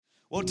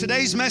Well,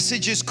 today's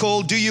message is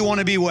called, Do You Want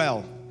to Be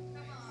Well?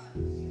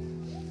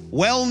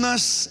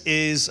 Wellness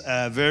is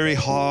a very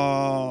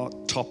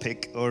hot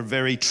topic or a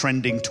very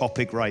trending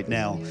topic right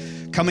now.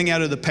 Coming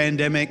out of the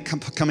pandemic,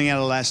 coming out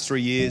of the last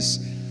 3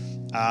 years,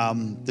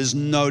 there's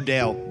no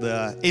doubt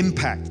the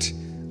impact,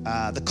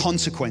 the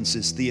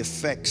consequences, the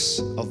effects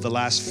of the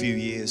last few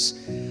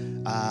years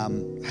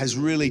has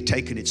really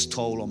taken its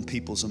toll on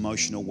people's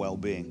emotional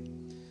well-being.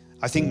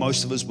 I think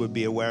most of us would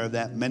be aware of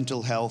that.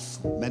 Mental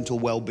health, mental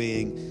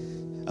well-being,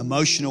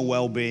 emotional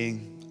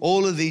well-being,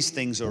 all of these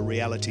things are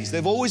realities.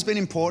 They've always been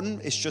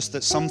important. It's just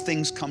that some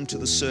things come to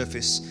the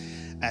surface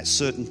at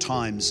certain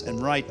times.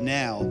 And right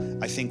now,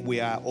 I think we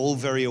are all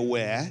very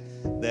aware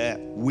that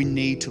we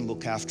need to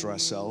look after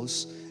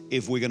ourselves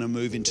if we're going to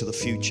move into the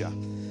future.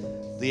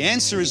 The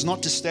answer is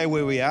not to stay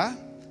where we are.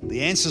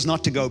 The answer is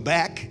not to go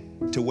back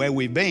to where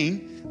we've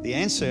been. The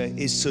answer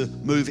is to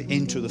move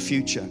into the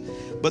future.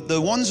 But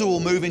the ones who will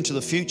move into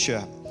the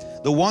future,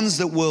 the ones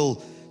that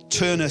will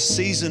turn a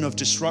season of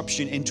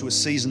disruption into a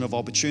season of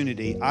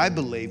opportunity, I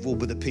believe will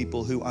be the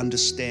people who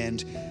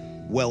understand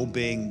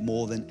well-being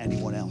more than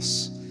anyone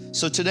else.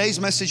 So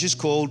today's message is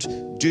called,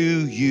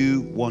 Do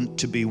You Want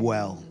to Be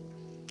Well?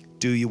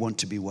 Do you want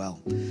to be well?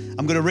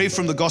 I'm going to read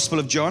from the Gospel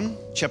of John,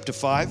 chapter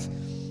 5.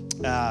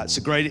 It's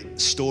a great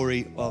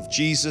story of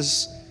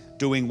Jesus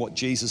doing what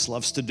Jesus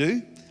loves to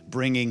do,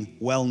 bringing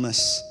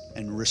wellness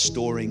and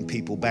restoring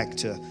people back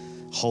to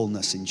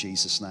wholeness in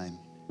Jesus' name.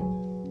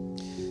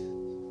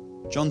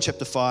 John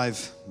chapter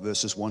 5,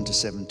 verses 1 to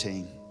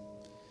 17.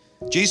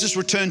 Jesus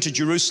returned to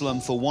Jerusalem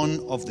for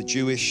one of the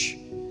Jewish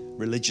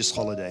religious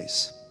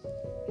holidays.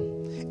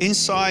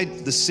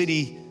 Inside the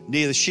city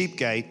near the sheep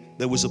gate,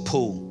 there was a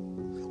pool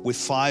with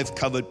 5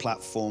 covered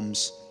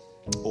platforms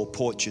or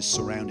porches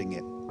surrounding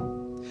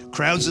it.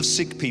 Crowds of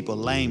sick people,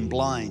 lame,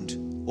 blind,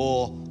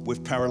 or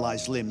with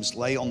paralyzed limbs,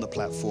 lay on the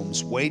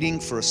platforms, waiting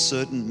for a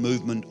certain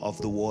movement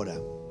of the water.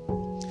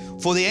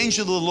 For the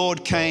angel of the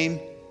Lord came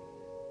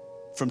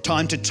from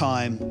time to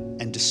time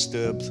and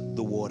disturbed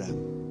the water.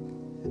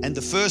 And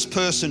the first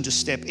person to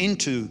step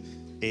into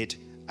it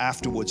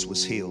afterwards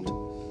was healed.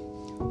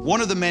 One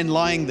of the men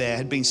lying there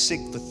had been sick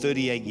for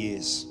 38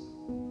 years.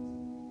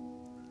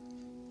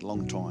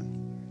 Long time.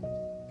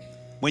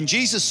 When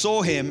Jesus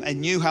saw him and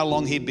knew how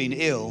long he'd been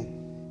ill,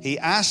 he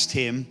asked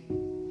him,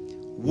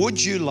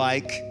 Would you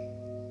like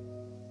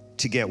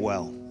to get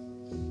well?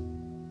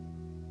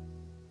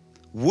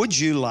 Would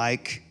you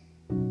like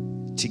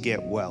to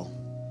get well?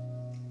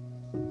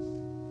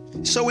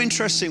 So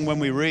interesting when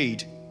we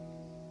read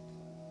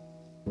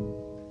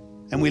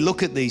and we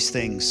look at these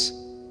things.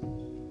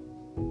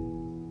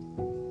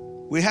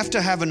 We have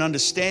to have an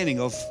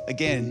understanding of,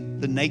 again,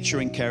 the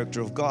nature and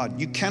character of God.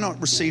 You cannot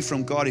receive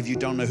from God if you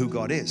don't know who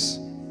God is.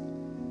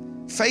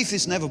 Faith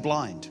is never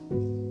blind.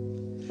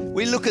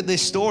 We look at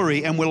this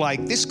story and we're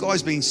like, this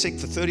guy's been sick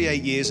for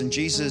 38 years and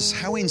Jesus,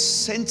 how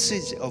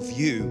insensitive of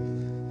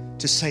you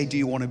to say, do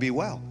you want to be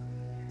well?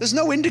 There's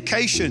no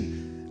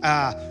indication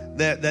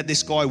that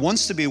this guy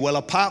wants to be well,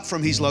 apart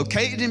from he's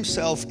located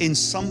himself in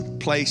some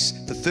place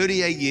for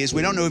 38 years.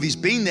 We don't know if he's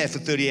been there for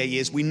 38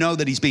 years. We know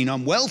that he's been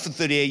unwell for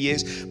 38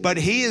 years, but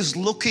he is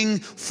looking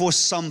for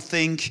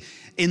something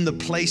in the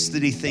place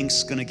that he thinks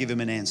is going to give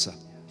him an answer.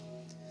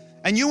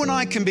 And you and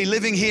I can be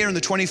living here in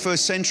the 21st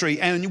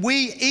century, and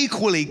we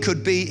equally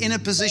could be in a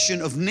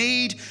position of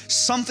need,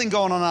 something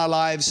going on in our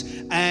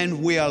lives,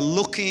 and we are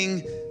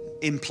looking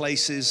in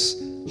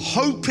places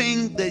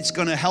hoping that it's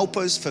going to help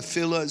us,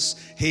 fulfill us,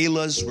 heal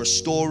us,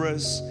 restore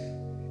us.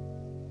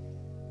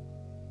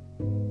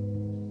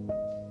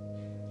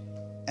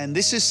 And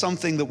this is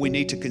something that we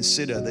need to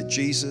consider, that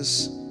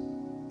Jesus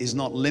is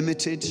not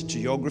limited to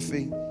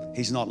geography.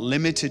 He's not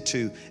limited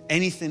to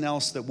anything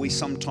else that we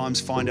sometimes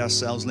find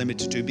ourselves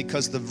limited to,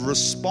 because the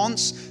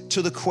response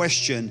to the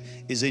question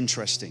is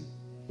interesting.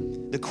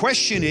 The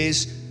question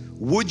is,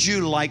 would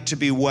you like to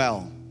be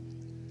well?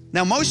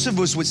 Now, most of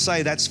us would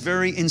say that's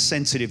very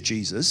insensitive,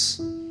 Jesus.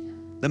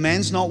 The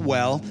man's not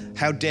well.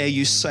 How dare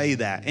you say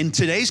that? In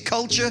today's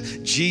culture,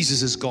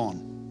 Jesus is gone.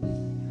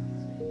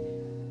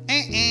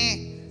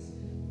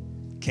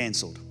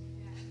 Canceled.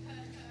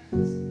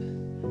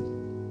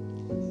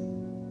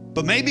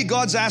 But maybe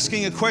God's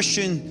asking a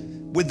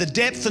question with the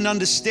depth and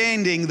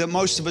understanding that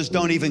most of us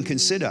don't even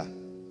consider.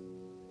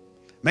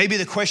 Maybe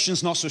the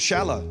question's not so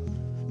shallow.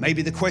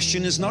 Maybe the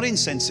question is not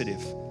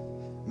insensitive.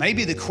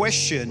 Maybe the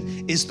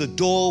question is the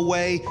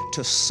doorway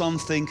to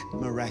something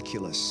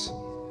miraculous.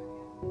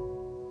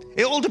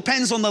 It all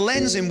depends on the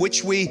lens in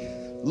which we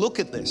look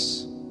at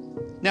this.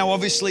 Now,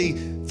 obviously,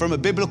 from a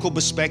biblical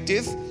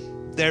perspective,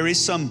 there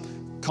is some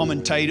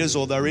commentators,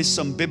 or there is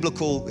some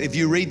biblical, if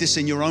you read this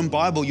in your own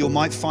Bible, you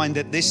might find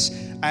that this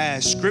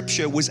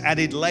scripture was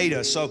added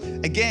later. So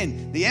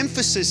again, the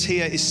emphasis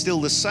here is still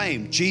the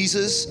same.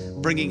 Jesus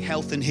bringing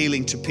health and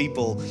healing to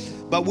people.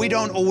 But we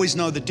don't always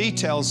know the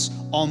details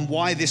on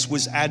why this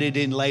was added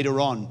in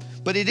later on.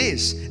 But it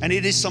is, and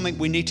it is something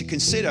we need to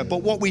consider.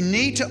 But what we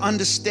need to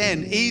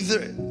understand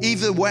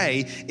either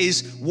way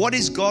is, what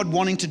is God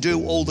wanting to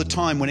do all the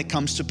time when it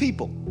comes to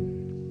people?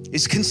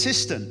 It's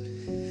consistent.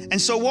 And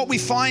so what we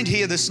find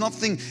here,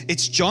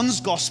 it's John's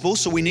gospel,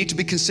 so we need to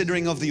be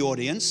considering of the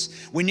audience.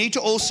 We need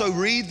to also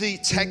read the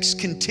text,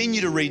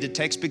 continue to read the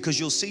text, because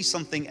you'll see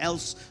something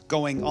else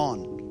going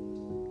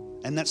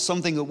on. And that's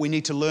something that we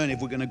need to learn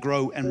if we're going to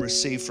grow and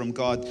receive from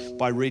God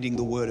by reading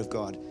the Word of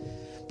God.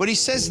 But he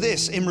says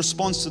this in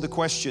response to the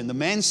question. The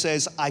man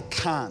says, I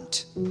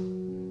can't.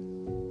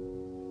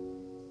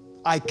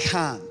 I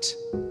can't.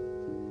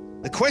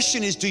 The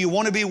question is, do you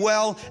want to be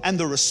well? And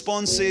the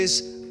response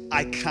is,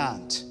 I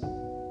can't.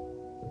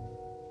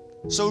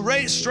 So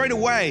straight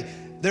away,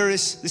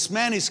 this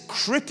man is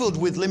crippled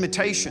with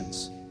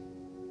limitations.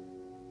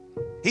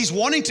 He's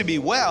wanting to be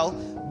well,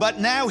 but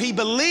now he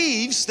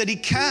believes that he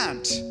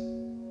can't.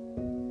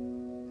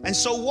 And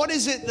so what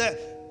is it that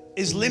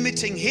is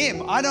limiting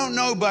him? I don't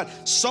know, but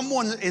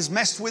someone is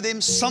messed with him.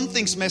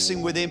 Something's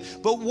messing with him.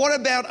 But what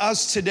about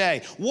us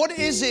today? What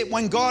is it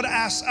when God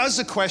asks us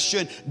a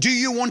question, do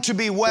you want to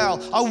be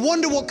well? I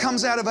wonder what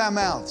comes out of our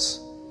mouths.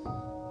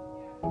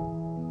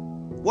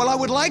 Well, I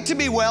would like to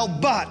be well,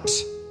 but.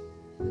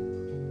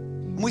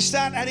 And we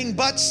start adding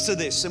buts to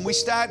this, and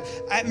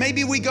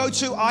maybe we go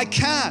to, I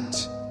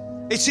can't.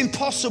 It's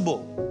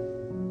impossible.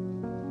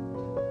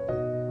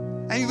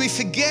 And we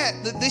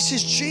forget that this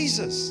is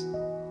Jesus.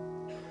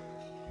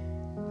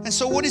 And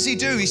so what does he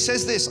do? He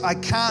says this, I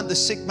can't, the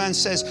sick man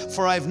says,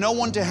 for I have no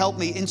one to help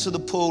me into the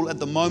pool at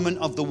the moment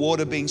of the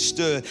water being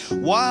stirred.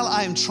 While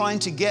I am trying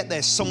to get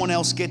there, someone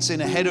else gets in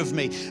ahead of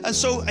me. And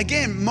so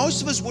again,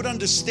 most of us would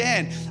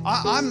understand,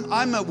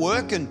 I'm at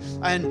work and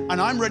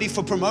I'm ready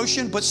for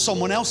promotion, but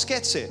someone else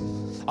gets it.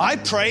 I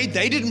prayed,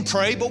 they didn't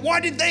pray, but why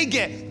did they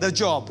get the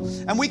job?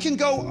 And we can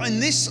go in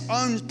this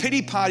own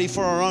pity party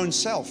for our own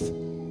self.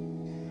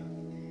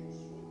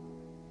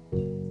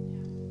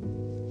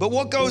 But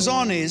what goes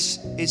on is,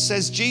 it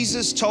says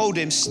Jesus told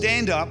him,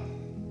 stand up,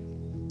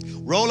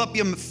 roll up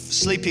your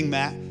sleeping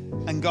mat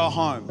and go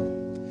home.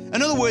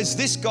 In other words,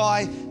 this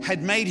guy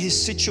had made his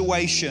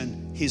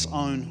situation his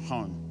own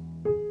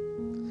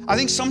home. I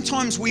think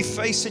sometimes we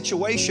face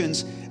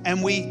situations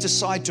and we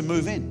decide to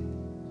move in.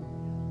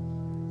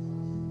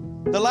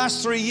 The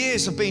last 3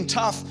 years have been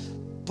tough,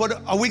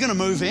 but are we going to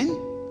move in?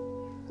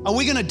 Are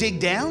we going to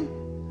dig down?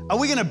 Are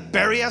we going to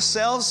bury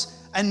ourselves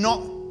and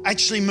not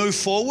actually move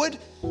forward?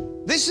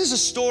 This is a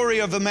story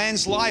of a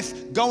man's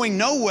life going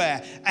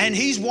nowhere, and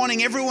he's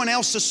wanting everyone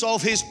else to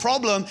solve his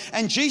problem,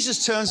 and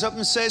Jesus turns up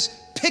and says,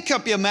 pick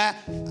up your mat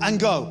and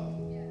go.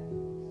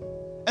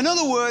 In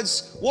other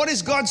words, what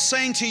is God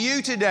saying to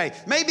you today?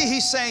 Maybe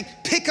he's saying,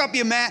 pick up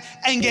your mat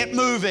and get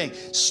moving.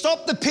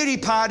 Stop the pity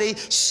party,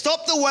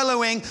 stop the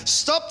wallowing,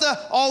 stop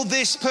the,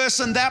 this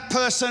person, that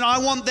person, I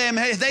want them,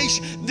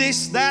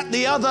 this, that,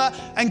 the other.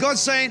 And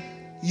God's saying,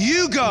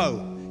 you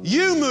go.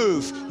 You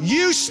move,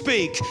 you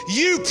speak,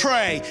 you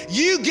pray,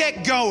 you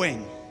get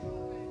going.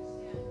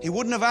 He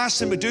wouldn't have asked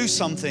him to do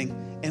something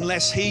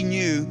unless he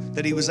knew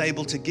that he was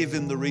able to give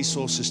him the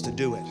resources to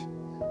do it.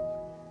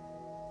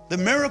 The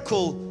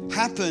miracle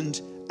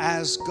happened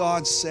as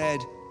God said,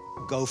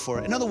 go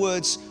for it. In other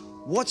words,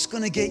 what's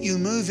going to get you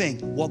moving?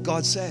 What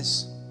God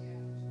says.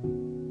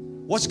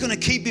 What's going to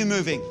keep you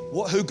moving?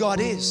 Who God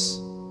is.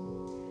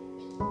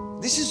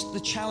 This is the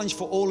challenge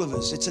for all of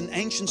us. It's an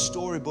ancient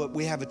story, but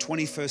we have a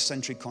 21st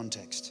century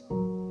context.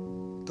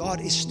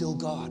 God is still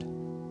God.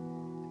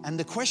 And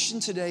the question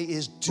today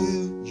is,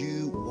 do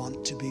you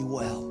want to be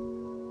well?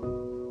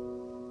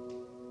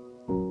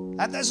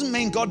 That doesn't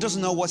mean God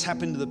doesn't know what's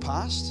happened in the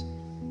past.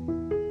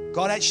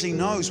 God actually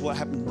knows what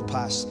happened in the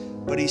past,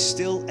 but he's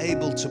still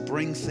able to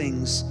bring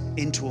things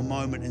into a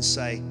moment and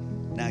say,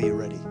 now you're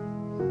ready.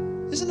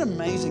 Isn't it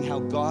amazing how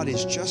God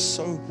is just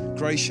so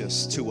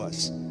gracious to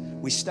us?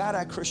 We start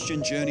our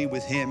Christian journey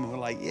with him and we're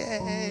like,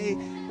 yay.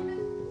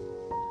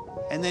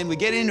 And then we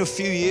get into a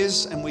few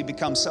years and we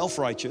become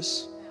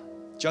self-righteous,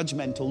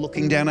 judgmental,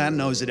 looking down our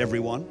nose at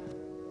everyone.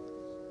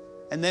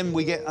 And then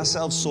we get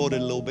ourselves sorted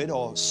a little bit,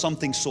 or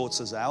something sorts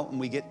us out, and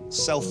we get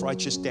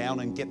self-righteous down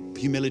and get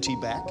humility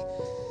back.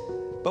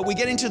 But we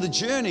get into the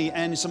journey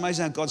and it's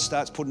amazing how God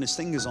starts putting his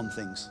fingers on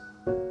things.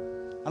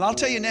 And I'll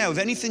tell you now, if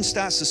anything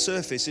starts to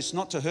surface, it's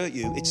not to hurt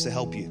you, it's to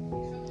help you.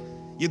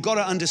 You've got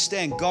to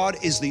understand, God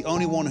is the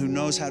only one who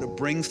knows how to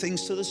bring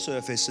things to the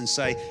surface and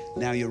say,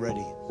 now you're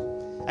ready.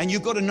 And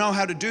you've got to know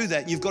how to do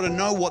that. You've got to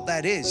know what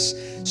that is.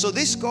 So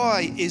this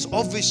guy is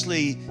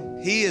obviously,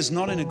 he is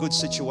not in a good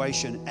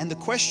situation. And the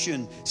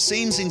question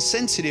seems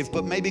insensitive,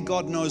 but maybe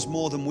God knows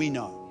more than we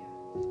know.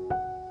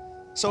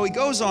 So he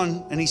goes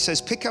on and he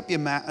says, pick up your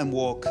mat and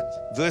walk.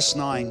 Verse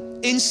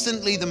 9,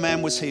 instantly the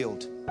man was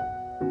healed.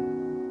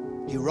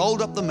 He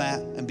rolled up the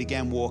mat and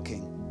began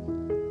walking.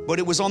 But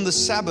it was on the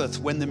Sabbath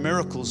when the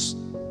miracle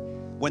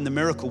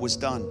was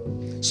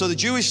done. So the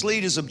Jewish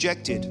leaders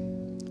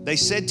objected. They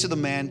said to the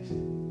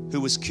man who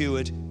was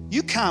cured,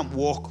 you can't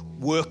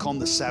work on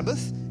the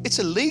Sabbath. It's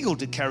illegal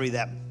to carry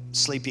that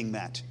sleeping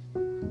mat.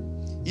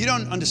 You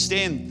don't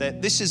understand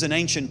that this is an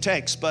ancient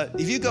text, but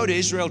if you go to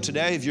Israel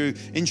today, if you're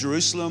in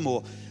Jerusalem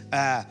or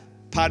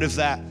part of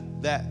that,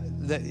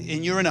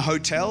 and you're in a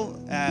hotel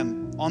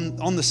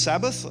on the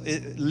Sabbath,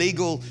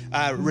 legal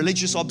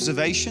religious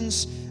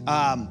observations,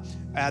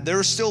 There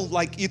are still,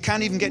 like, you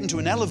can't even get into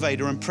an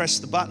elevator and press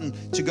the button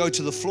to go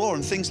to the floor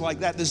and things like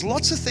that. There's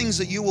lots of things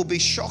that you will be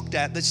shocked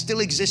at that still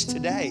exist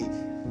today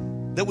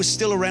that was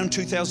still around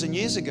 2,000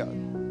 years ago.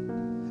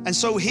 And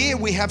so here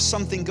we have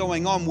something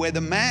going on where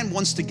the man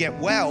wants to get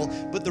well,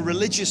 but the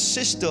religious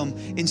system,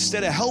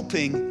 instead of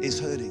helping, is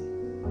hurting.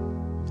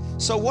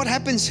 So what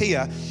happens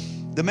here?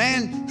 The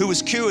man who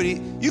was cured,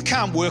 you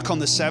can't work on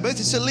the Sabbath.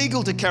 It's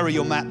illegal to carry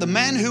your mat. The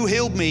man who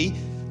healed me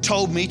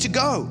told me to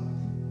go,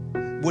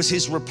 was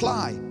his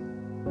reply.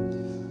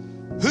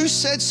 Who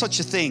said such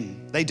a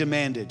thing? They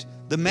demanded.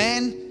 The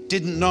man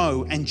didn't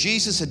know, and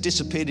Jesus had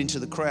disappeared into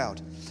the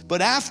crowd.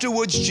 But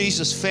afterwards,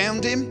 Jesus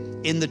found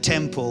him in the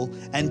temple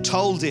and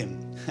told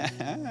him,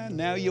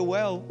 now you're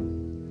well.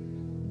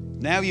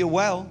 Now you're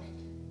well.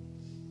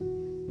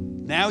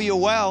 Now you're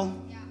well.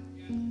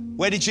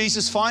 Where did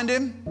Jesus find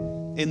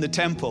him? In the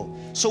temple.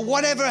 So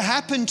whatever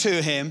happened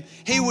to him,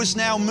 he was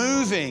now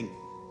moving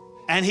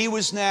and he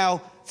was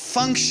now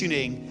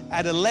functioning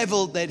at a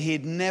level that he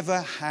had never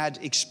had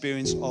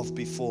experience of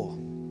before.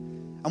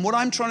 And what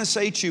I'm trying to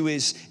say to you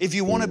is, if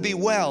you want to be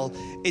well,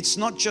 it's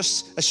not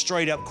just a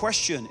straight up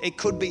question. It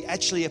could be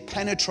actually a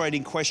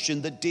penetrating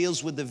question that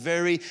deals with the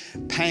very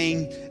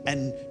pain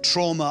and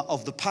trauma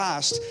of the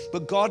past.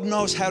 But God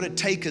knows how to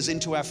take us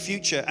into our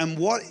future. And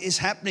what is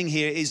happening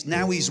here is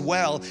now he's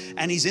well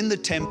and he's in the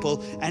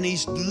temple and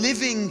he's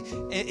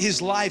living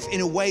his life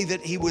in a way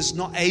that he was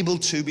not able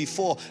to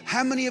before.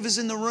 How many of us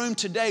in the room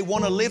today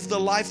want to live the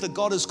life that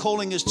God is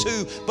calling us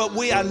to, but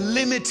we are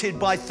limited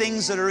by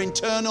things that are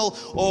internal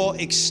or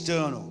external?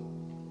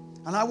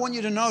 And I want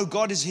you to know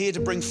God is here to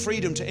bring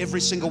freedom to every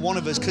single one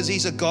of us, because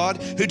he's a God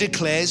who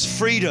declares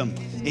freedom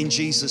in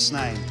Jesus'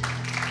 name.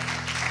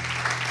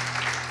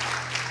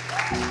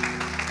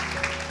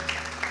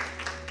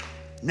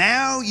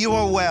 Now you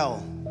are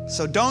well,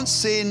 so don't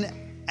sin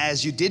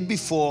as you did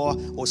before,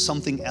 or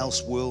something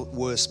else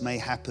worse may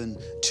happen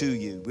to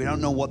you. We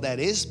don't know what that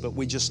is, but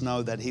we just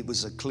know that it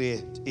was a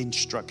clear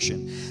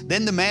instruction.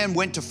 Then the man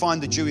went to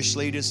find the Jewish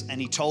leaders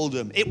and he told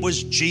them it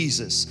was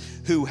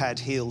Jesus who had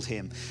healed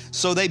him.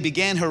 So they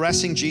began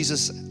harassing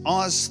Jesus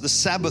as the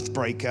Sabbath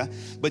breaker,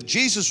 but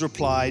Jesus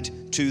replied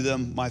to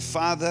them, my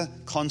Father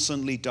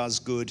constantly does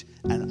good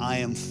and I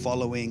am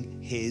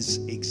following his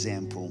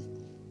example.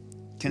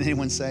 Can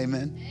anyone say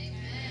amen?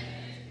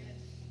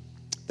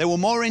 They were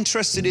more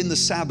interested in the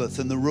Sabbath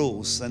and the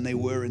rules than they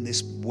were in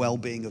this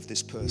well-being of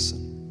this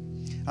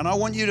person. And I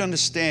want you to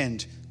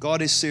understand,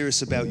 God is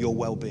serious about your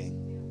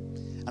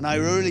well-being. And I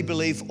really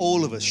believe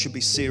all of us should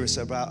be serious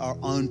about our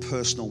own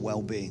personal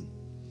well-being.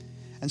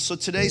 And so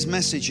today's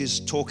message is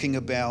talking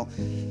about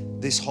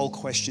this whole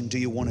question, do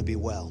you want to be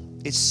well?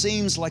 It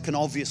seems like an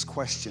obvious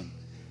question,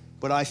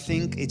 but I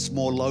think it's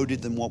more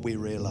loaded than what we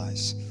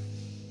realize.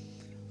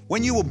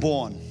 When you were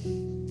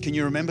born, can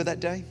you remember that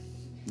day?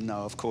 No,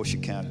 of course you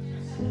can't.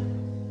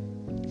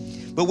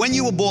 But when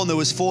you were born, there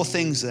was 4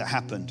 things that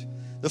happened.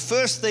 The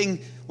first thing,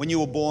 when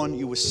you were born,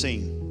 you were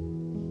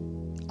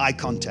seen. Eye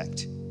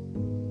contact.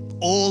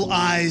 All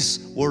eyes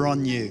were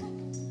on you.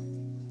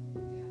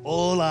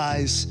 All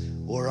eyes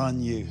were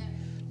on you.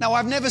 Now,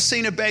 I've never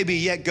seen a baby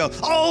yet go,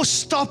 oh,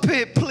 stop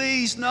it,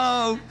 please,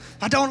 no.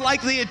 I don't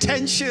like the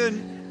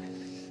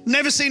attention.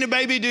 Never seen a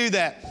baby do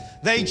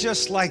that. They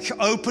just like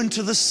open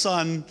to the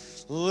sun,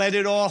 let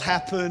it all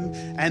happen,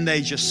 and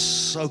they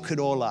just soak it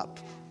all up.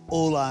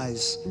 All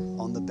eyes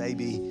on the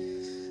baby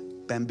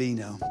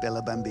bambino,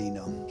 Bella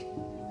Bambino.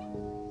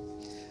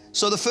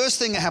 So the first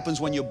thing that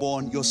happens when you're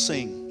born, you're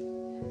seen.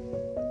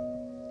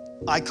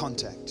 Eye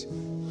contact.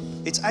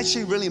 It's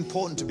actually really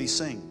important to be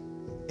seen.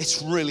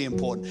 It's really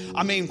important.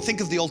 I mean,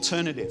 think of the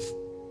alternative.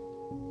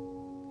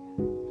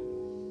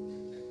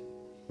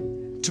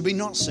 To be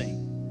not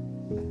seen.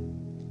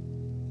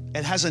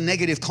 It has a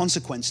negative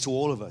consequence to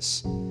all of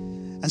us.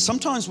 And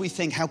sometimes we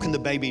think, how can the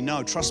baby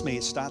know? Trust me,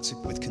 it starts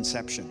with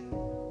conception.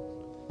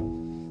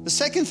 The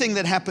second thing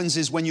that happens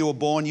is when you were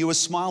born, you were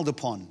smiled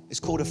upon. It's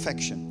called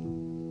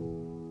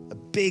affection. A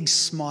big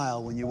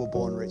smile when you were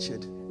born,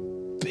 Richard.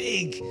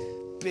 Big,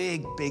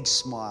 big, big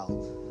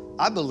smile.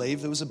 I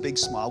believe there was a big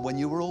smile when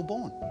you were all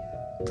born.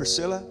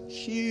 Priscilla,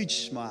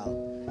 huge smile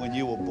when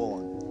you were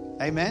born.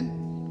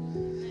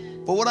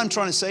 Amen? But what I'm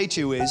trying to say to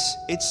you is,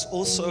 it's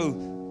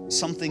also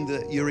something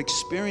that you're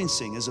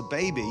experiencing as a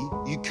baby.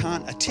 You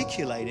can't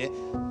articulate it,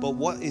 but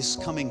what is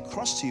coming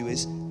across to you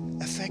is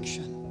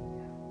affection.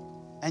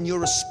 And you're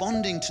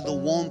responding to the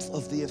warmth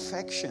of the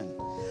affection.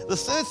 The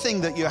third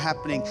thing that you're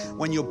happening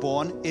when you're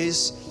born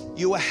is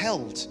you are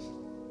held.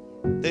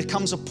 There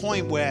comes a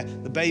point where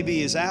the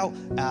baby is out,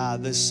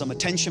 there's some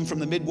attention from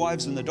the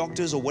midwives and the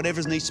doctors or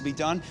whatever needs to be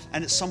done,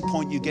 and at some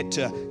point you get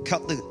to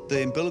cut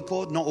the umbilical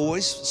cord. Not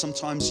always,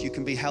 sometimes you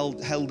can be held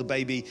the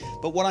baby.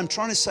 But what I'm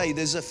trying to say,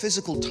 there's a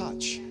physical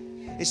touch.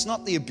 It's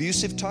not the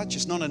abusive touch,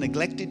 it's not a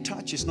neglected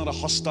touch, it's not a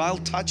hostile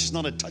touch, it's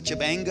not a touch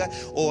of anger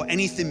or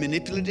anything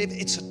manipulative,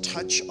 it's a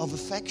touch of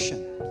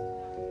affection.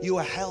 You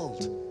are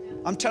held.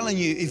 I'm telling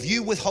you, if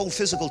you withhold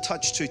physical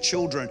touch to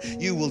children,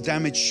 you will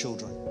damage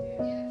children.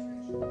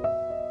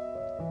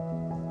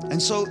 And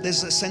And so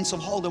there's a sense of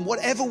hold. And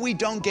whatever we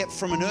don't get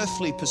from an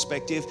earthly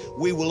perspective,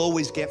 we will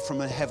always get from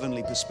a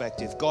heavenly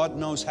perspective. God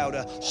knows how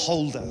to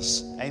hold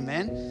us.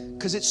 Amen?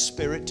 Because it's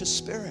spirit to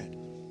spirit.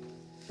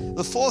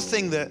 The fourth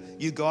thing that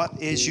you got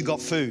is you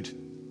got food.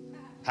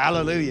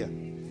 Hallelujah.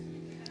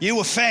 You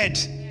were fed.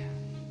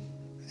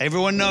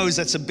 Everyone knows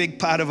that's a big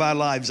part of our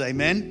lives.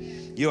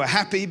 Amen? You are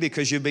happy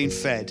because you've been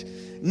fed.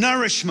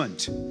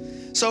 Nourishment.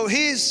 So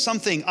here's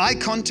something: eye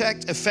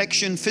contact,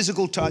 affection,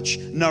 physical touch,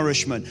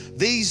 nourishment.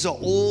 These are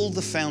all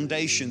the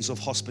foundations of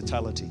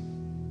hospitality.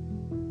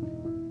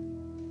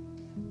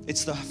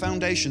 It's the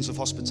foundations of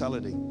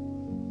hospitality.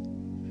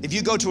 If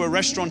you go to a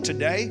restaurant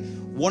today,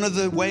 one of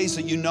the ways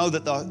that you know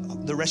that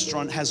the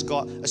restaurant has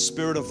got a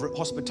spirit of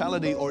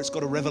hospitality, or it's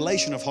got a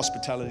revelation of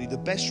hospitality, the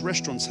best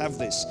restaurants have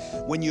this.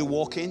 When you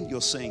walk in, you're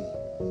seen.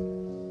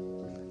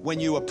 When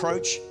you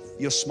approach,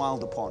 you're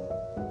smiled upon.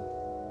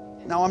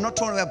 Now, I'm not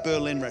talking about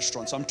Berlin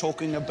restaurants. I'm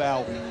talking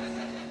about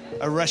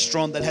a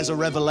restaurant that has a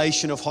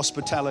revelation of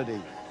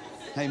hospitality.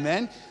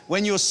 Amen?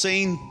 When you're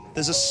seen,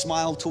 there's a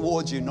smile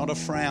towards you, not a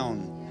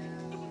frown.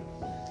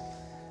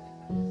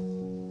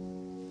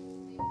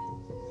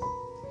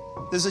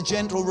 There's a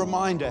gentle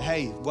reminder,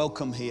 hey,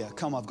 welcome here.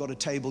 Come, I've got a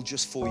table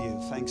just for you.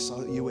 Thanks,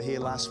 you were here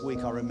last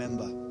week, I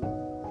remember.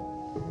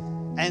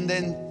 And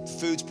then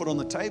food's put on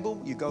the table.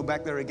 You go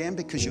back there again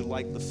because you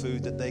like the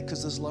food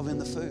because there's love in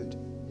the food.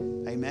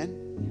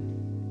 Amen?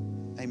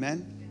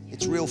 Amen?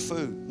 It's real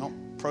food, not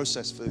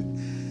processed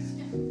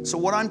food. So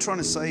what I'm trying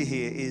to say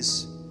here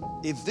is,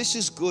 if this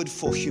is good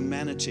for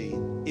humanity,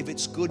 if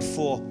it's good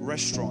for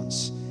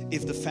restaurants,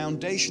 if the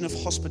foundation of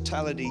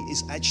hospitality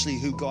is actually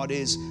who God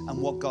is and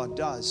what God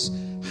does,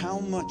 how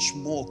much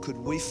more could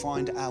we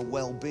find our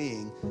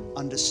well-being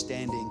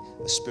understanding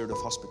a spirit of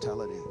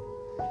hospitality?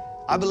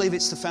 I believe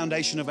it's the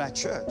foundation of our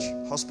church,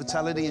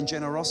 hospitality and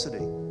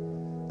generosity.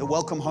 The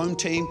Welcome Home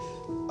team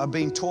are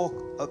being taught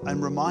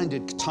and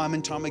reminded time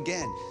and time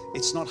again,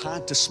 it's not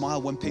hard to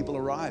smile when people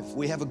arrive.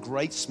 We have a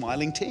great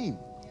smiling team.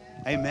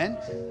 Amen?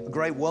 A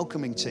great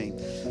welcoming team.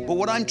 But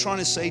what I'm trying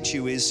to say to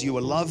you is, you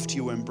are loved,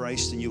 you are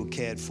embraced, and you are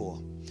cared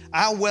for.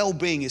 Our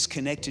well-being is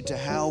connected to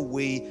how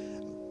we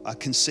are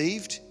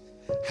conceived,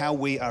 how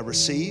we are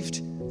received,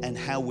 and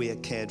how we are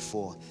cared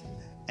for.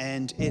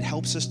 And it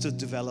helps us to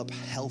develop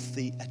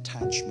healthy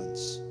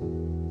attachments.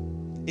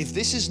 If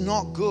this is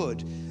not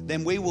good,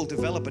 then we will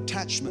develop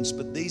attachments,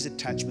 but these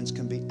attachments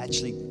can be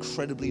actually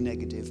incredibly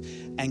negative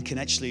and can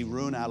actually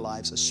ruin our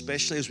lives,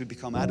 especially as we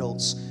become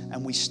adults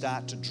and we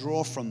start to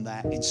draw from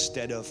that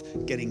instead of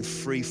getting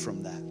free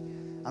from that.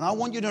 And I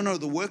want you to know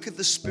the work of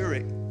the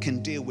Spirit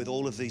can deal with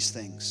all of these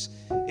things.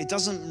 It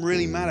doesn't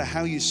really matter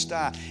how you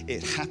start.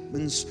 It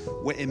happens,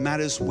 it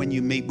matters when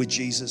you meet with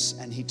Jesus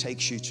and He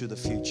takes you to the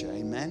future.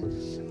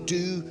 Amen?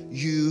 Do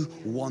you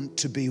want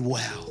to be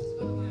well?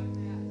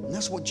 And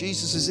that's what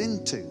Jesus is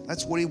into.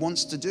 That's what He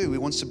wants to do. He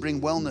wants to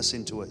bring wellness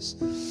into us.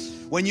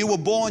 When you were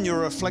born, you're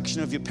a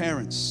reflection of your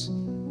parents.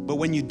 But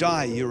when you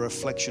die, you're a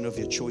reflection of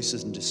your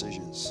choices and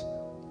decisions.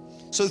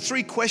 So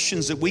 3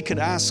 questions that we could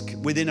ask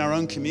within our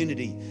own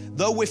community.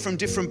 Though we're from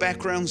different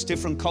backgrounds,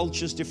 different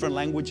cultures, different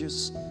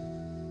languages,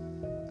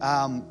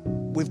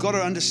 we've got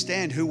to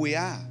understand who we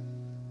are.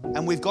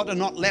 And we've got to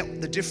not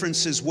let the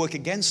differences work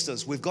against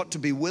us. We've got to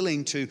be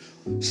willing to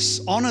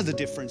honor the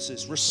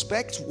differences,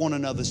 respect one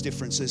another's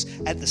differences.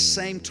 At the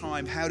same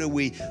time, how do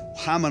we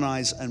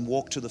harmonize and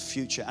walk to the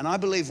future? And I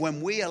believe when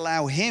we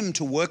allow Him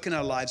to work in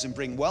our lives and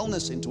bring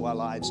wellness into our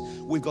lives,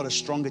 we've got a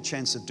stronger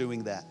chance of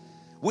doing that.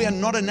 We are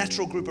not a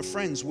natural group of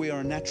friends. We are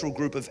a natural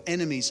group of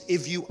enemies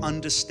if you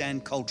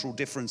understand cultural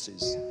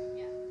differences.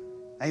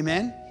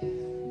 Amen?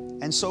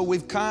 And so we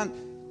can't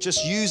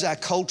just use our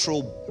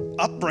cultural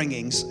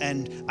upbringings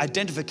and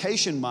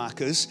identification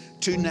markers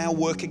to now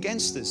work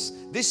against us.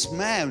 This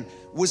man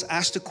was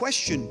asked a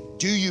question,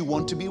 do you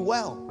want to be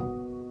well?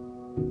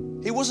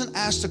 He wasn't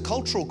asked a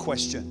cultural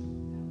question.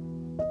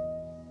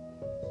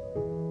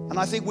 And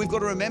I think we've got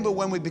to remember,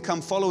 when we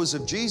become followers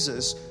of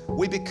Jesus,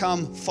 we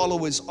become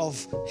followers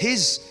of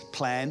His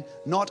plan,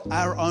 not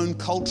our own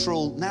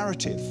cultural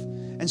narrative.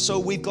 And so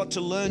we've got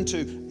to learn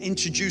to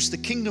introduce the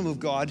kingdom of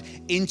God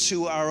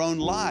into our own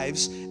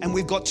lives, and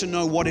we've got to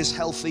know what is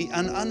healthy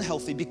and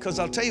unhealthy, because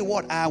I'll tell you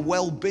what, our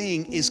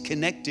well-being is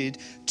connected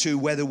to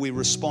whether we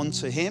respond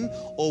to Him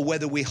or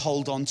whether we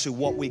hold on to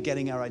what we're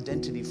getting our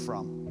identity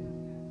from.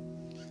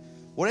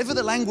 Whatever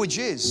the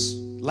languages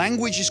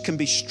can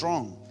be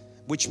strong,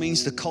 which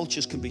means the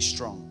cultures can be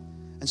strong.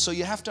 And so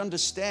you have to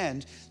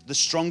understand, the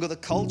stronger the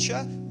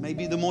culture,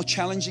 maybe the more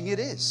challenging it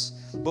is.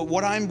 But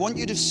what I want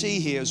you to see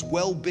here is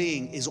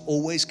well-being is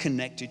always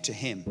connected to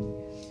Him.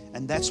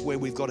 And that's where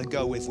we've got to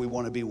go if we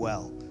want to be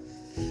well.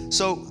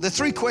 So the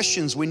 3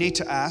 questions we need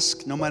to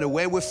ask, no matter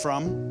where we're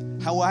from: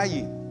 how are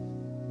you?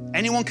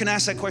 Anyone can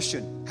ask that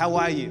question. How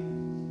are you?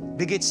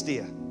 Wie geht's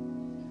dir?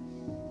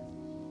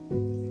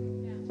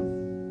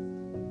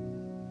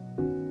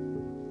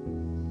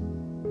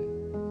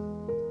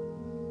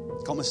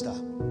 ¿Cómo está?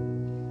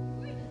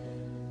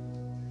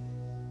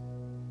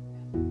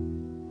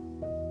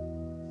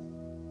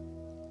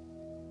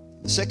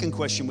 The Second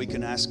question we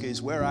can ask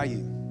is, where are you?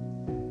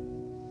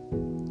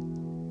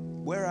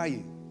 Where are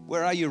you?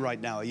 Where are you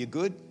right now? Are you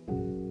good?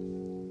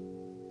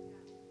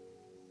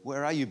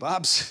 Where are you,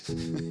 Barbs?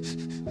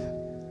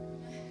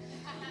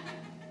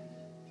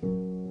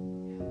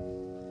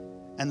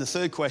 And the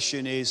third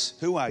question is,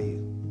 who are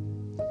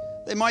you?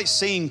 They might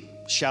seem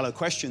shallow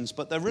questions,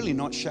 but they're really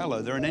not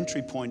shallow. They're an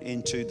entry point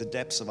into the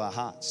depths of our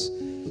hearts.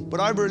 But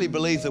I really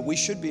believe that we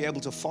should be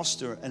able to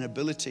foster an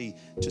ability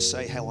to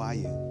say, how are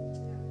you?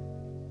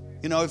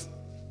 You know,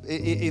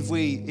 if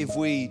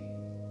we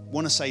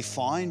want to say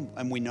fine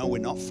and we know we're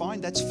not fine,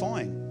 that's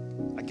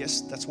fine. I guess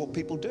that's what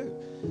people do.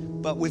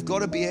 But we've got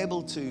to be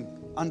able to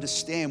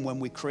understand when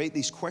we create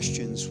these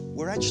questions,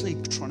 we're actually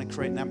trying to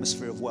create an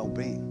atmosphere of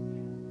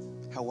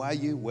well-being. How are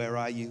you? Where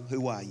are you?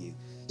 Who are you?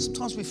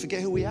 Sometimes we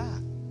forget who we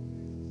are.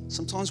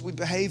 Sometimes we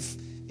behave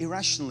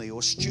irrationally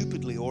or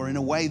stupidly or in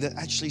a way that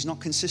actually is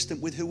not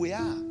consistent with who we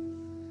are.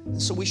 And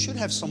so we should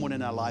have someone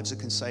in our lives that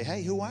can say,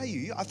 hey, who are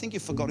you? I think you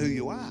forgot who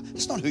you are.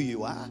 It's not who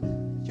you are.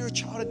 You're a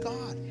child of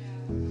God.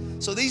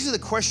 So these are the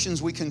questions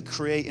we can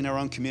create in our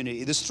own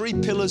community. There's 3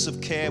 pillars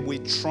of care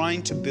we're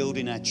trying to build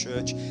in our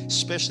church,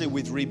 especially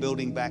with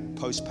rebuilding back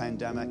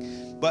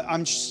post-pandemic. But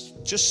I'm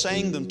just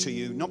saying them to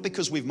you, not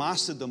because we've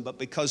mastered them, but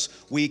because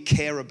we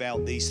care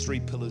about these 3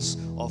 pillars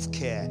of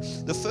care.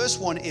 The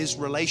first one is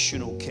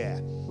relational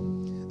care.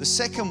 The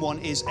second one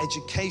is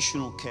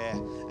educational care.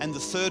 And the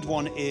third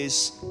one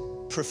is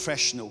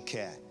professional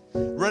care.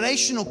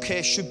 Relational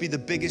care should be the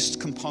biggest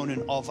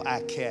component of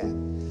our care.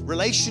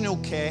 Relational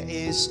care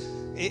is,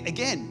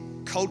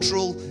 again,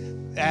 cultural.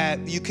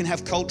 You can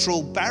have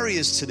cultural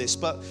barriers to this,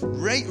 but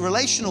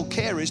relational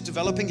care is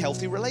developing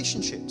healthy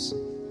relationships.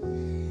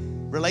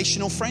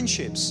 Relational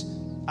friendships.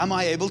 Am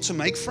I able to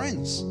make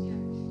friends?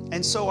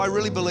 And so I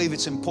really believe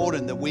it's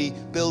important that we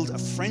build a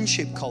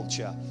friendship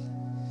culture.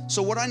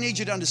 So what I need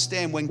you to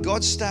understand, when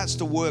God starts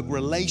to work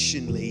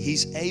relationally,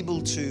 He's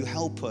able to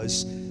help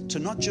us to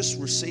not just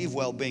receive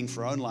well-being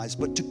for our own lives,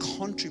 but to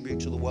contribute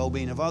to the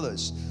well-being of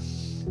others.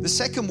 The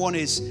second one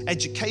is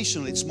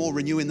educational. It's more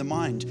renewing the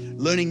mind,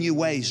 learning new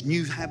ways,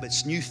 new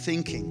habits, new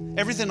thinking.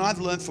 Everything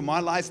I've learned from my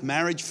life,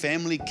 marriage,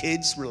 family,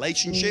 kids,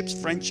 relationships,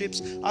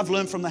 friendships, I've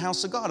learned from the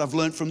house of God. I've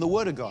learned from the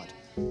Word of God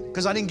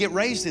because I didn't get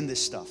raised in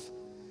this stuff.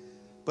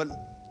 But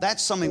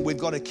that's something we've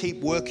got to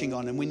keep working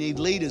on, and we need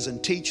leaders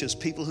and teachers,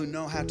 people who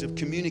know how to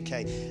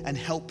communicate and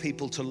help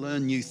people to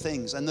learn new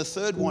things. And the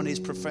third one is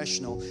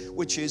professional,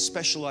 which is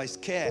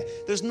specialized care.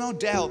 There's no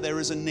doubt there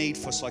is a need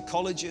for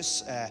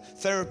psychologists,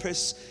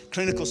 therapists,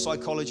 clinical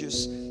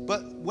psychologists.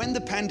 But when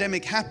the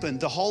pandemic happened,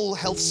 the whole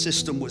health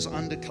system was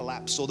under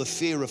collapse, or the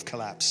fear of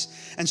collapse.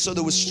 And so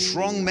there was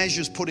strong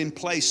measures put in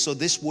place so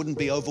this wouldn't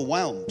be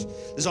overwhelmed.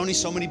 There's only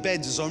so many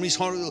beds, there's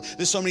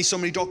so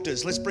many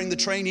doctors. Let's bring the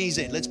trainees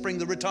in. Let's bring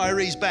the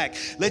retirees back.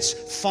 Let's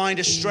find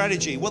a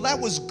strategy. Well, that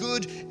was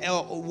good,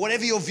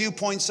 whatever your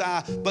viewpoints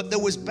are, but there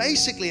was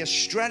basically a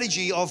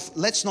strategy of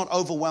let's not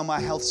overwhelm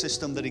our health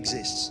system that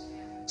exists.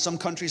 Some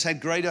countries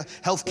had greater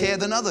health care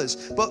than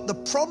others. But the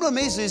problem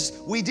is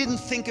we didn't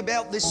think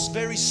about this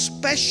very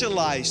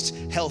specialized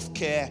health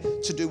care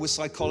to do with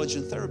psychology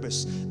and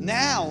therapists.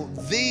 Now,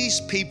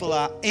 these people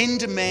are in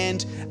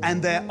demand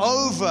and they're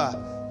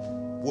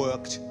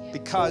overworked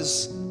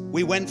because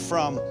we went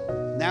from,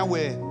 now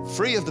we're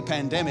free of the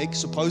pandemic,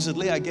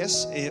 supposedly, I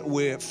guess.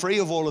 We're free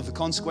of all of the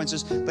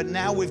consequences, but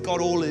now we've got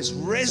all this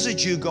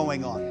residue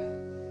going on.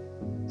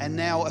 And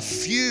now a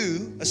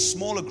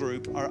smaller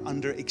group are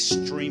under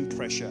extreme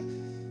pressure.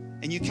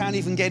 And you can't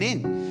even get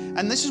in.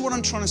 And this is what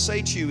I'm trying to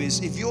say to you is,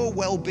 if your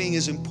well-being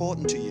is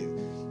important to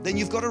you, then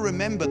you've got to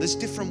remember there's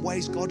different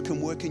ways God can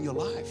work in your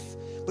life.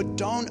 But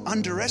don't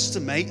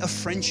underestimate a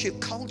friendship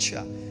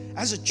culture.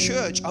 As a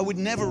church, I would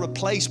never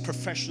replace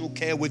professional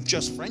care with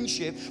just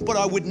friendship, but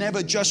I would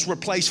never just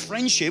replace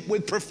friendship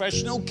with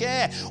professional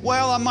care.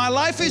 Well, my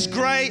life is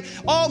great.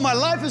 Oh, my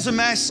life is a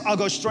mess. I'll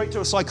go straight to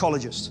a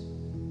psychologist.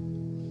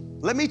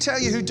 Let me tell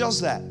you who does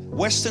that.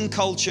 Western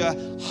culture,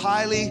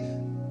 highly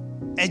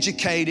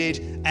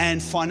educated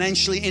and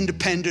financially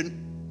independent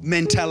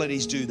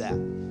mentalities do that.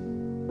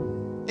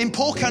 In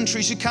poor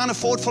countries, you can't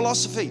afford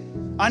philosophy.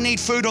 I need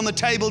food on the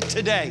table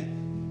today.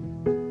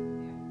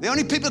 The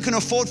only people who can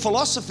afford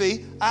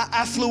philosophy are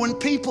affluent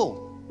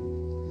people.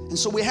 And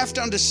so we have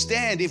to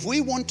understand, if we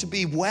want to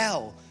be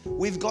well,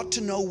 we've got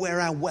to know where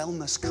our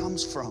wellness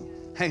comes from.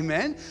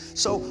 Amen?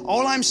 So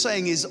all I'm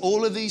saying is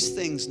all of these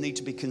things need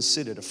to be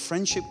considered. A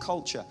friendship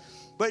culture,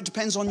 but it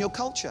depends on your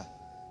culture.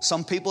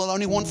 Some people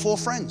only want 4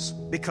 friends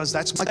because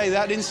that's my...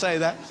 I didn't say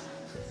that.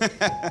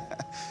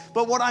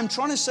 But what I'm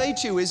trying to say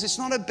to you is it's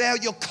not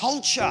about your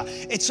culture.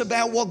 It's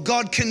about what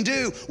God can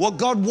do, what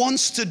God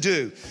wants to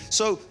do.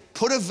 So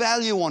put a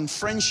value on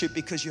friendship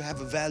because you have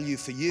a value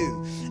for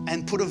you,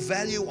 and put a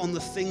value on the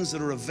things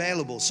that are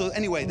available. So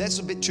anyway, that's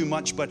a bit too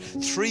much, but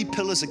 3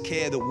 pillars of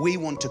care that we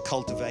want to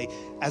cultivate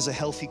as a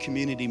healthy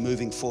community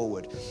moving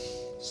forward.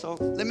 So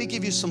let me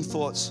give you some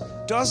thoughts.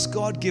 Does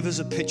God give us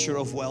a picture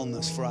of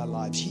wellness for our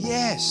lives?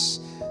 Yes.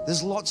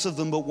 There's lots of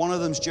them, but one of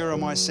them is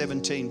Jeremiah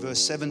 17, verse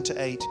 7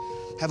 to 8.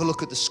 Have a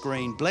look at the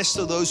screen. Blessed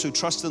are those who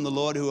trust in the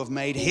Lord, who have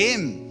made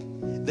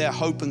him their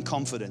hope and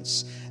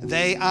confidence.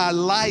 They are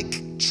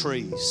like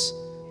trees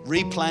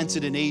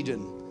replanted in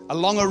Eden,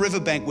 along a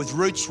riverbank with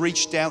roots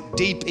reached out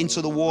deep into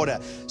the water.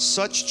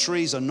 Such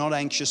trees are not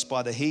anxious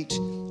by the heat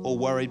or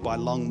worried by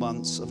long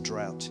months of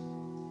drought.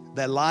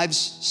 Their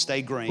lives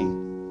stay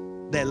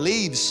green, their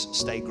leaves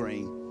stay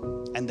green,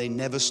 and they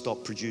never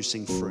stop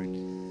producing fruit.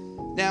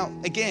 Now,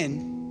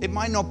 again, it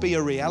might not be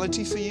a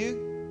reality for you.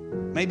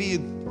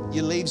 Maybe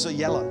your leaves are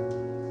yellow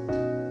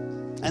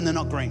and they're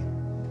not green.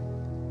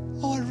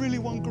 Oh, I really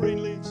want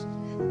green leaves.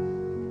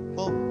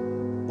 Well,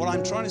 what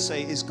I'm trying to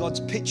say is God's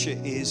picture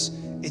is,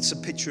 it's a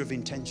picture of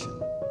intention.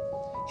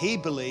 He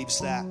believes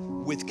that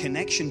with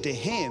connection to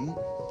him,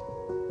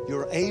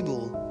 you're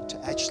able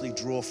to actually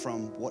draw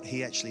from what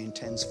he actually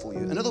intends for you.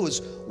 In other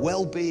words,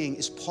 well-being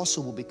is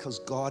possible because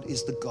God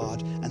is the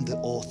God and the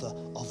author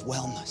of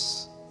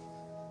wellness.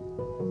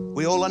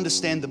 We all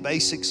understand the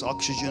basics: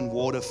 oxygen,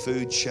 water,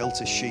 food,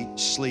 shelter,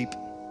 sleep.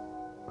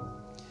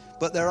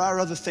 But there are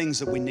other things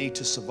that we need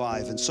to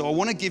survive. And so I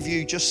want to give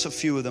you just a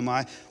few of them.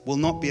 I will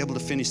not be able to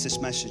finish this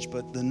message,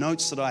 but the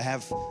notes that I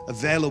have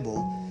available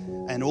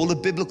and all the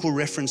biblical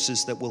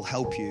references that will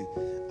help you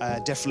are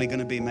definitely going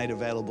to be made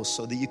available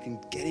so that you can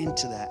get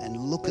into that and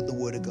look at the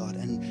Word of God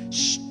and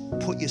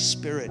put your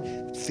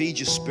spirit, feed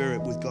your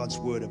spirit with God's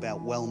Word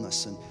about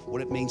wellness and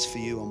what it means for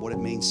you and what it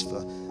means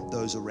for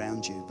those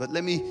around you. But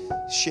let me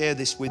share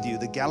this with you.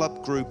 The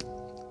Gallup Group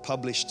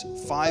published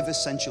 5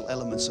 essential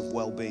elements of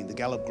well-being. The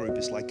Gallup Group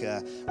is like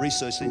a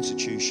research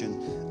institution,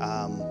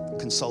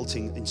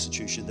 consulting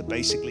institution that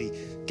basically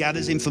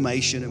gathers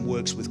information and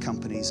works with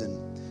companies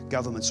and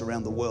governments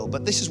around the world.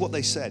 But this is what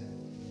they said.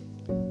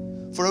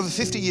 For over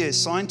 50 years,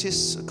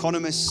 scientists,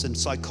 economists, and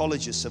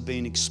psychologists have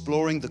been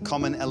exploring the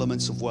common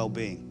elements of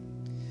well-being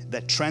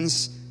that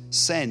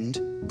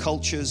transcend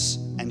cultures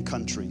and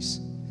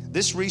countries.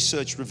 This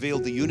research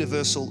revealed the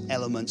universal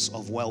elements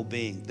of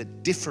well-being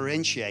that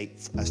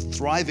differentiate a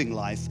thriving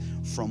life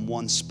from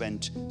one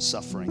spent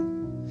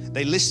suffering.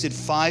 They listed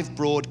 5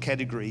 broad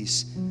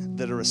categories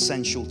that are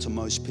essential to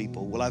most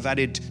people. Well, I've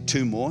added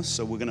 2 more,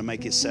 so we're going to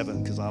make it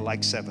 7 because I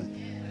like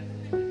 7.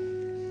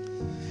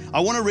 I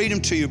want to read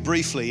them to you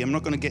briefly. I'm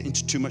not going to get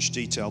into too much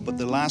detail, but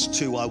the last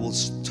 2 I will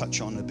touch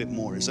on a bit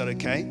more. Is that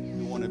okay?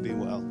 You want to be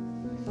well.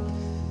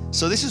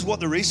 So this is what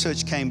the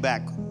research came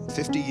back,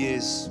 50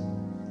 years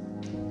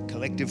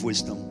collective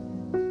wisdom.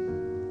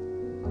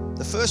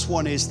 The first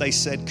one is, they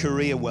said,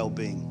 career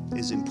well-being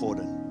is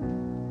important.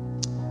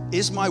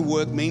 Is my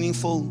work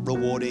meaningful,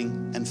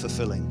 rewarding, and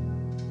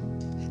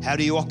fulfilling? How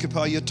do you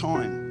occupy your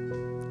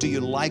time? Do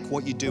you like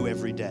what you do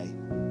every day?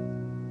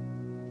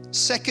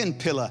 Second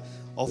pillar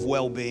of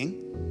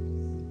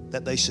well-being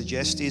that they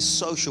suggest is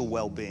social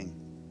well-being.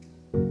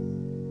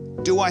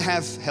 Do I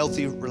have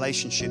healthy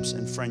relationships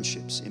and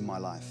friendships in my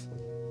life?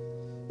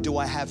 Do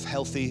I have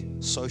healthy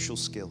social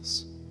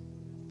skills?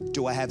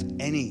 Do I have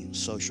any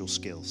social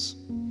skills?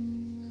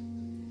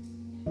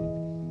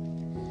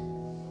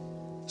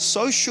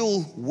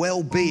 Social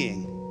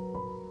well-being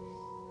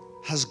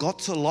has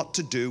got a lot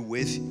to do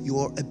with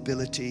your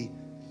ability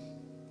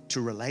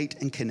to relate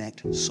and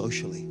connect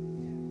socially.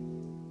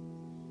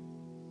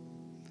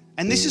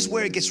 And this is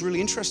where it gets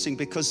really interesting,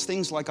 because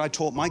things like I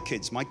taught my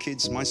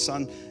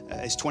son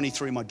is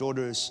 23, my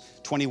daughter is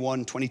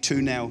 21,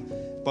 22 now,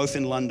 both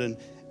in London,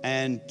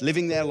 and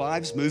living their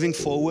lives, moving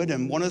forward.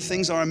 And one of the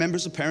things I remember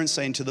as a parent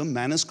saying to them,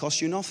 manners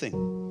cost you nothing.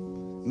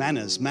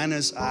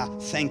 Manners are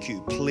thank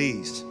you,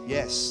 please.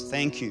 Yes,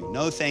 thank you.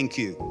 No, thank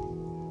you.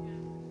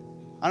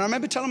 And I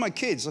remember telling my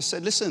kids, I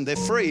said, listen, they're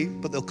free,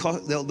 but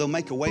they'll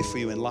make a way for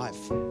you in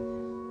life.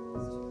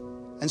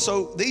 And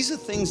so these are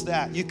things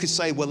that you could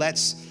say, well,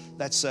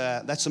 that's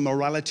a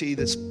morality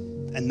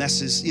and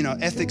this is,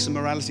 ethics and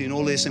morality and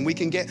all this, and we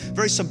can get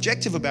very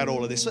subjective about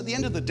all of this. But at the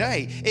end of the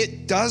day,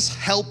 it does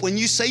help when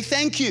you say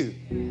thank you.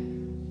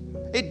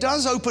 It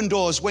does open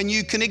doors when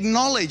you can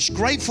acknowledge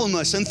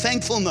gratefulness and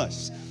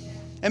thankfulness.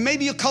 And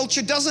maybe your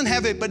culture doesn't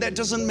have it, but that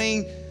doesn't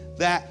mean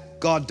that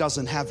God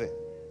doesn't have it.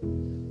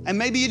 And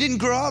maybe you didn't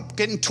grow up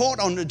getting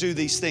taught on to do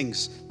these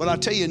things. But I'll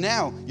tell you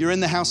now, you're in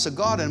the house of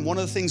God, and one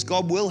of the things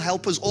God will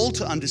help us all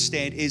to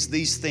understand is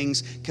these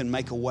things can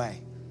make a way.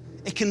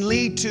 It can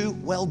lead to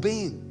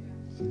well-being.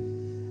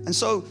 And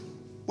so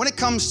when it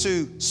comes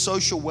to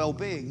social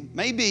well-being,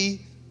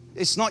 maybe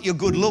it's not your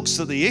good looks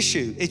that are the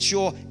issue. It's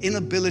your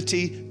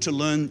inability to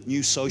learn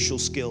new social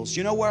skills.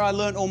 You know where I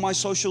learned all my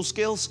social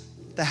skills?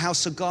 The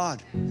house of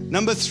God.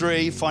 Number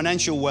 3,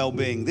 financial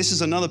well-being. This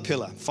is another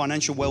pillar,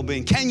 financial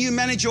well-being. Can you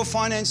manage your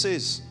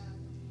finances?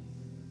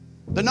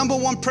 The number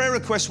 1 prayer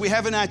request we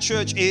have in our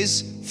church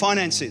is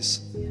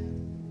finances.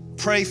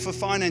 Pray for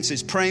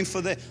finances, praying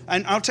for that.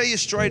 And I'll tell you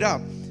straight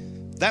up,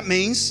 that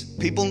means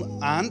people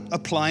aren't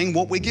applying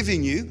what we're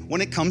giving you when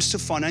it comes to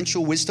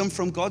financial wisdom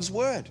from God's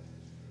word.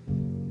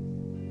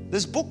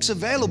 There's books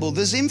available.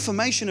 There's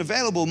information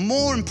available.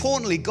 More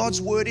importantly,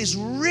 God's word is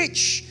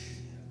rich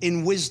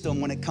in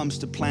wisdom when it comes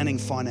to planning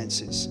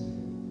finances.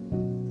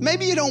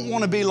 Maybe you don't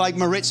want to be like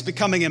Maritz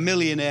becoming a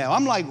millionaire.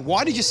 I'm like,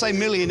 why did you say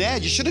millionaire?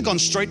 You should have gone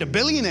straight to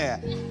billionaire.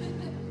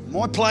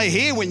 Why play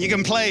here when you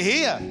can play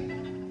here?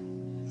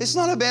 It's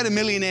not about a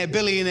millionaire,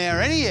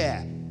 billionaire,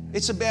 anywhere.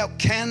 It's about,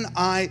 can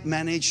I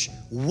manage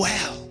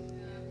well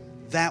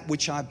that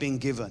which I've been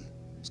given?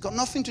 It's got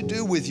nothing to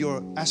do with your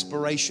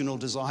aspirational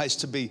desires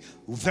to be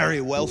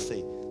very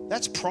wealthy.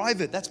 That's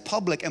private, that's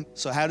public. And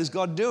so how does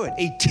God do it?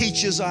 He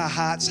teaches our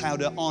hearts how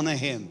to honor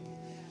him.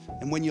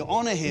 And when you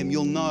honor him,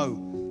 you'll know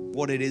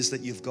what it is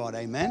that you've got,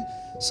 amen?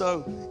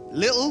 So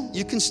little,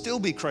 you can still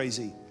be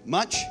crazy.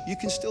 Much, you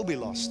can still be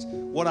lost.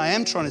 What I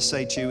am trying to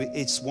say to you,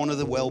 it's one of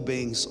the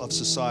well-beings of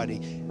society.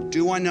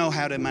 Do I know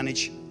how to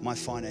manage my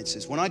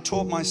finances? When I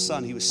taught my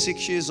son, he was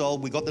 6 years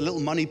old, we got the little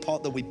money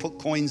pot that we put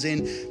coins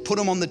in, put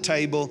them on the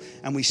table,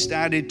 and we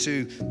started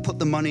to put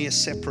the money as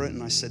separate.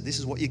 And I said, this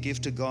is what you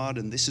give to God,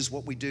 and this is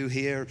what we do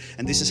here,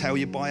 and this is how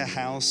you buy a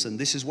house, and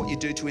this is what you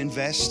do to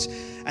invest.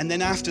 And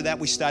then after that,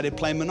 we started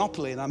playing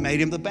Monopoly, and I made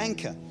him the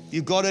banker.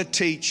 You've got to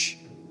teach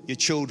your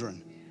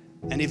children.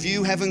 And if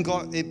you haven't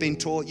got it been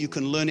taught, you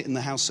can learn it in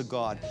the house of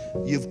God.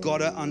 You've got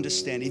to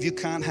understand, if you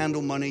can't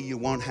handle money, you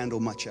won't handle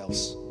much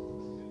else.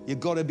 You've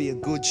got to be a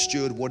good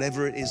steward,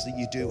 whatever it is that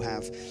you do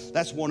have.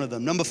 That's one of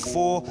them. Number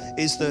 4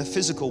 is the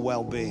physical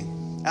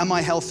well-being. Am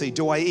I healthy?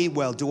 Do I eat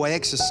well? Do I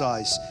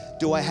exercise?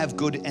 Do I have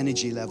good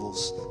energy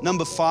levels?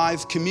 Number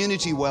 5,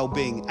 community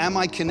well-being. Am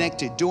I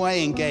connected? Do I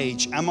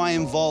engage? Am I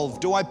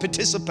involved? Do I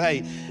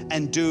participate?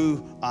 And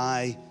do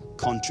I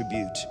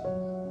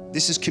contribute?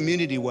 This is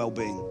community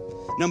well-being.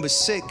 Number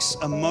 6,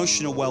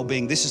 emotional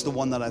well-being. This is the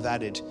one that I've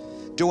added.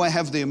 Do I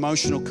have the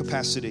emotional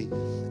capacity?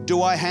 How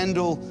do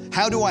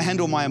I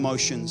handle my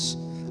emotions?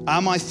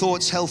 Are my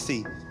thoughts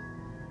healthy?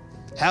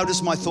 How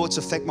does my thoughts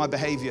affect my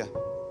behavior?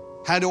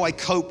 How do I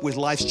cope with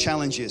life's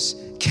challenges?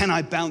 Can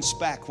I bounce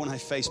back when I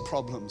face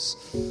problems?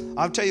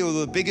 I'll tell you,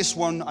 the biggest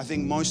one I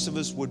think most of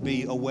us would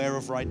be aware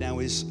of right now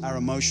is our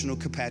emotional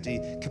capacity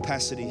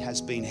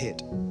has been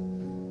hit.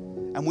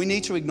 And we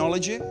need to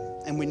acknowledge it,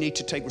 and we need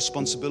to take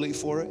responsibility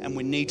for it, and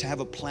we need to have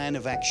a plan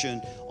of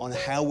action on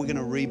how we're going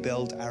to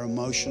rebuild our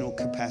emotional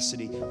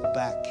capacity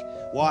back.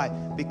 Why?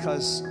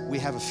 Because we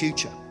have a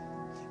future.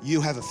 You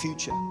have a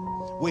future.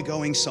 We're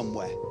going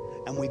somewhere,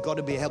 and we've got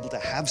to be able to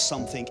have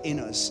something in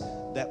us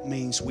that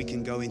means we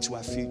can go into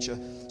our future.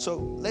 So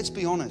let's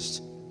be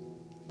honest.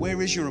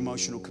 Where is your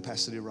emotional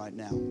capacity right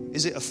now?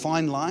 Is it a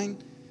fine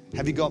line?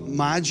 Have you got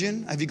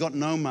margin? Have you got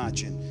no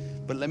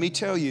margin? But let me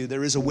tell you,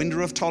 there is a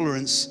window of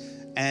tolerance.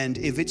 And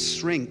if it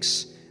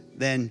shrinks,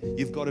 then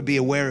you've got to be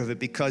aware of it,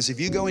 because if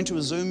you go into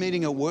a Zoom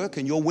meeting at work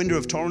and your window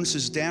of tolerance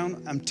is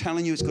down, I'm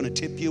telling you, it's going to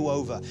tip you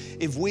over.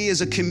 If we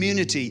as a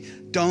community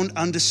don't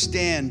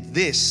understand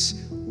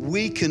this,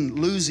 we can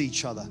lose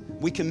each other.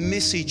 We can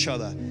miss each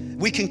other.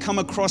 We can come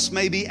across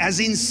maybe as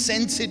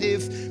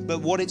insensitive, but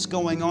what it's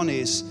going on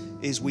is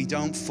we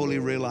don't fully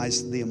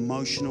realize the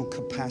emotional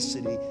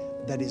capacity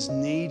that is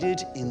needed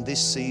in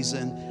this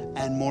season,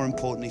 and more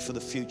importantly for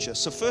the future.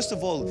 So first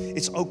of all,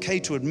 it's okay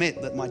to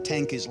admit that my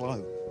tank is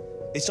low.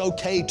 It's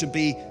okay to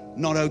be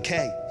not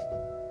okay.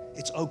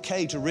 It's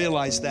okay to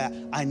realize that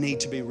I need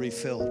to be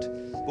refilled.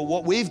 But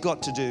what we've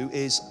got to do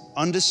is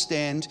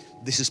understand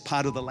this is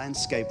part of the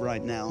landscape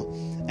right now,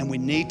 and we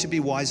need to be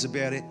wise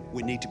about it.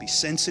 We need to be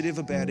sensitive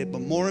about it.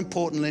 But more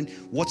importantly,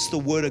 what's the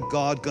Word of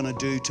God going to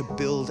do to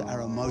build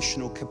our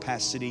emotional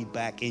capacity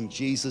back in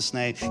Jesus'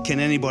 name? Can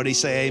anybody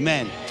say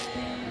amen?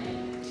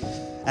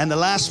 And the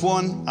last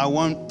one, I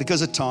won't,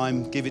 because of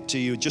time, give it to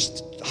you,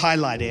 just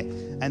highlight it.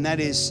 And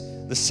that is,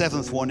 the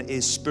 7th one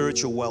is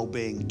spiritual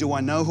well-being. Do I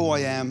know who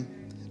I am?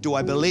 Do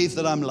I believe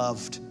that I'm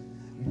loved?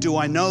 Do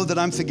I know that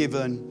I'm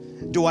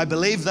forgiven? Do I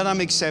believe that I'm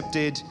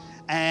accepted?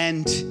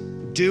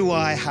 And do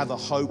I have a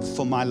hope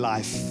for my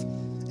life?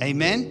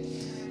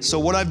 Amen? So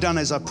what I've done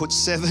is I put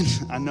 7,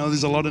 I know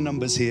there's a lot of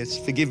numbers here,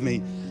 forgive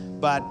me,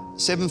 but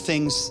 7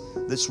 things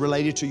that's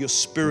related to your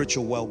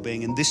spiritual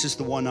well-being. And this is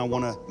the one I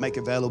want to make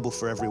available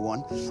for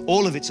everyone.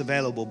 All of it's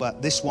available,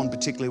 but this one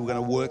particularly, we're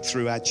going to work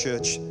through our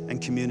church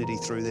and community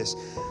through this.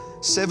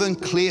 7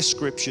 clear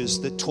scriptures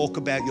that talk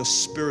about your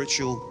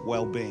spiritual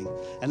well-being.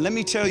 And let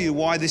me tell you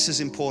why this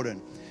is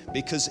important.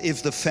 Because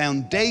if the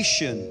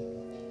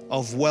foundation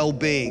of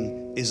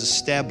well-being is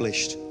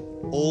established,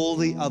 all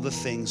the other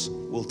things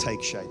will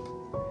take shape.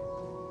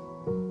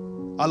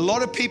 A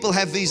lot of people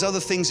have these other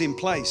things in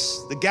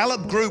place. The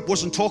Gallup group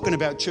wasn't talking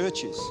about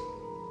churches.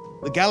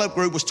 The Gallup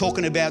group was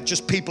talking about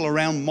just people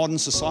around modern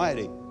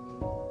society.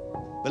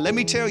 But let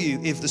me tell you,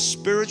 if the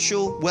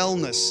spiritual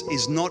wellness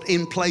is not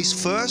in place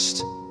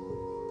first,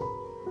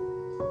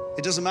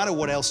 it doesn't matter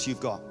what else you've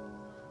got.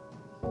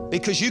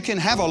 Because you can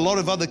have a lot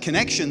of other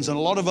connections and a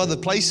lot of other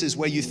places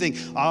where you think,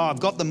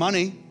 I've got the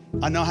money.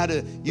 I know how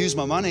to use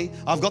my money.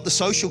 I've got the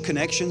social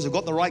connections. I've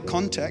got the right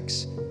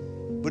contacts.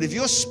 But if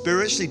you're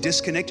spiritually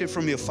disconnected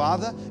from your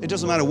Father, it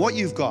doesn't matter what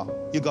you've got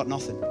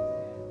nothing.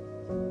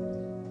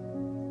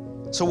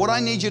 So what I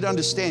need you to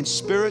understand,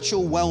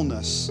 spiritual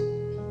wellness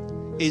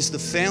is the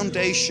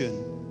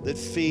foundation that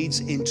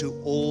feeds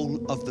into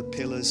all of the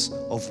pillars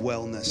of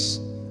wellness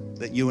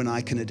that you and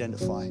I can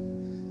identify.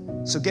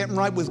 So getting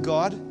right with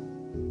God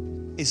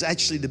is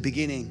actually the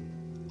beginning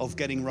of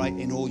getting right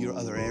in all your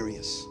other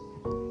areas.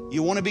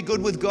 You want to be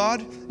good with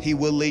God, He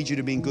will lead you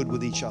to being good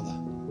with each other.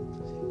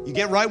 You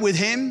get right with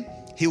Him,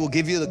 He will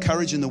give you the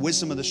courage and the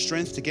wisdom and the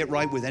strength to get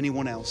right with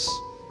anyone else.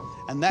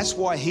 And that's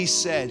why He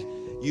said,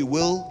 you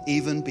will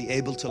even be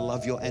able to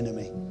love your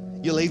enemy.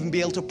 You'll even be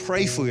able to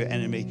pray for your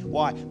enemy.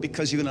 Why?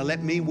 Because you're going to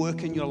let me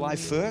work in your life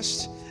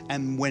first.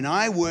 And when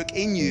I work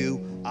in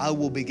you, I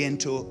will begin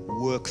to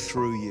work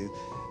through you.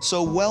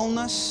 So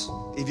wellness,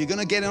 if you're going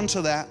to get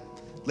onto that,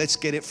 let's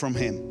get it from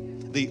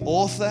Him. The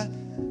author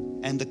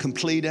and the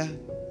completer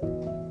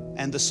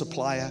and the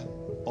supplier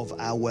of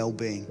our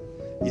well-being.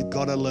 You've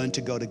got to learn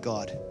to go to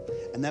God.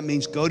 And that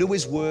means go to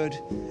His Word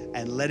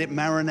and let it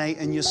marinate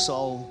in your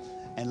soul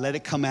and let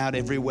it come out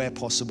everywhere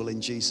possible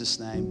in Jesus'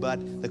 name.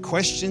 But the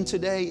question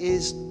today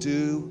is,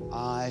 do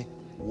I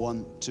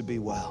want to be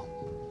well?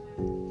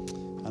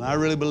 And I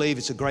really believe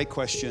it's a great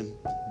question,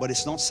 but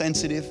it's not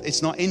sensitive,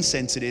 it's not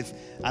insensitive,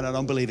 and I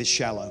don't believe it's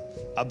shallow.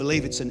 I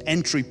believe it's an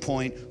entry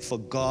point for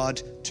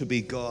God to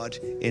be God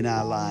in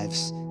our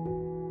lives.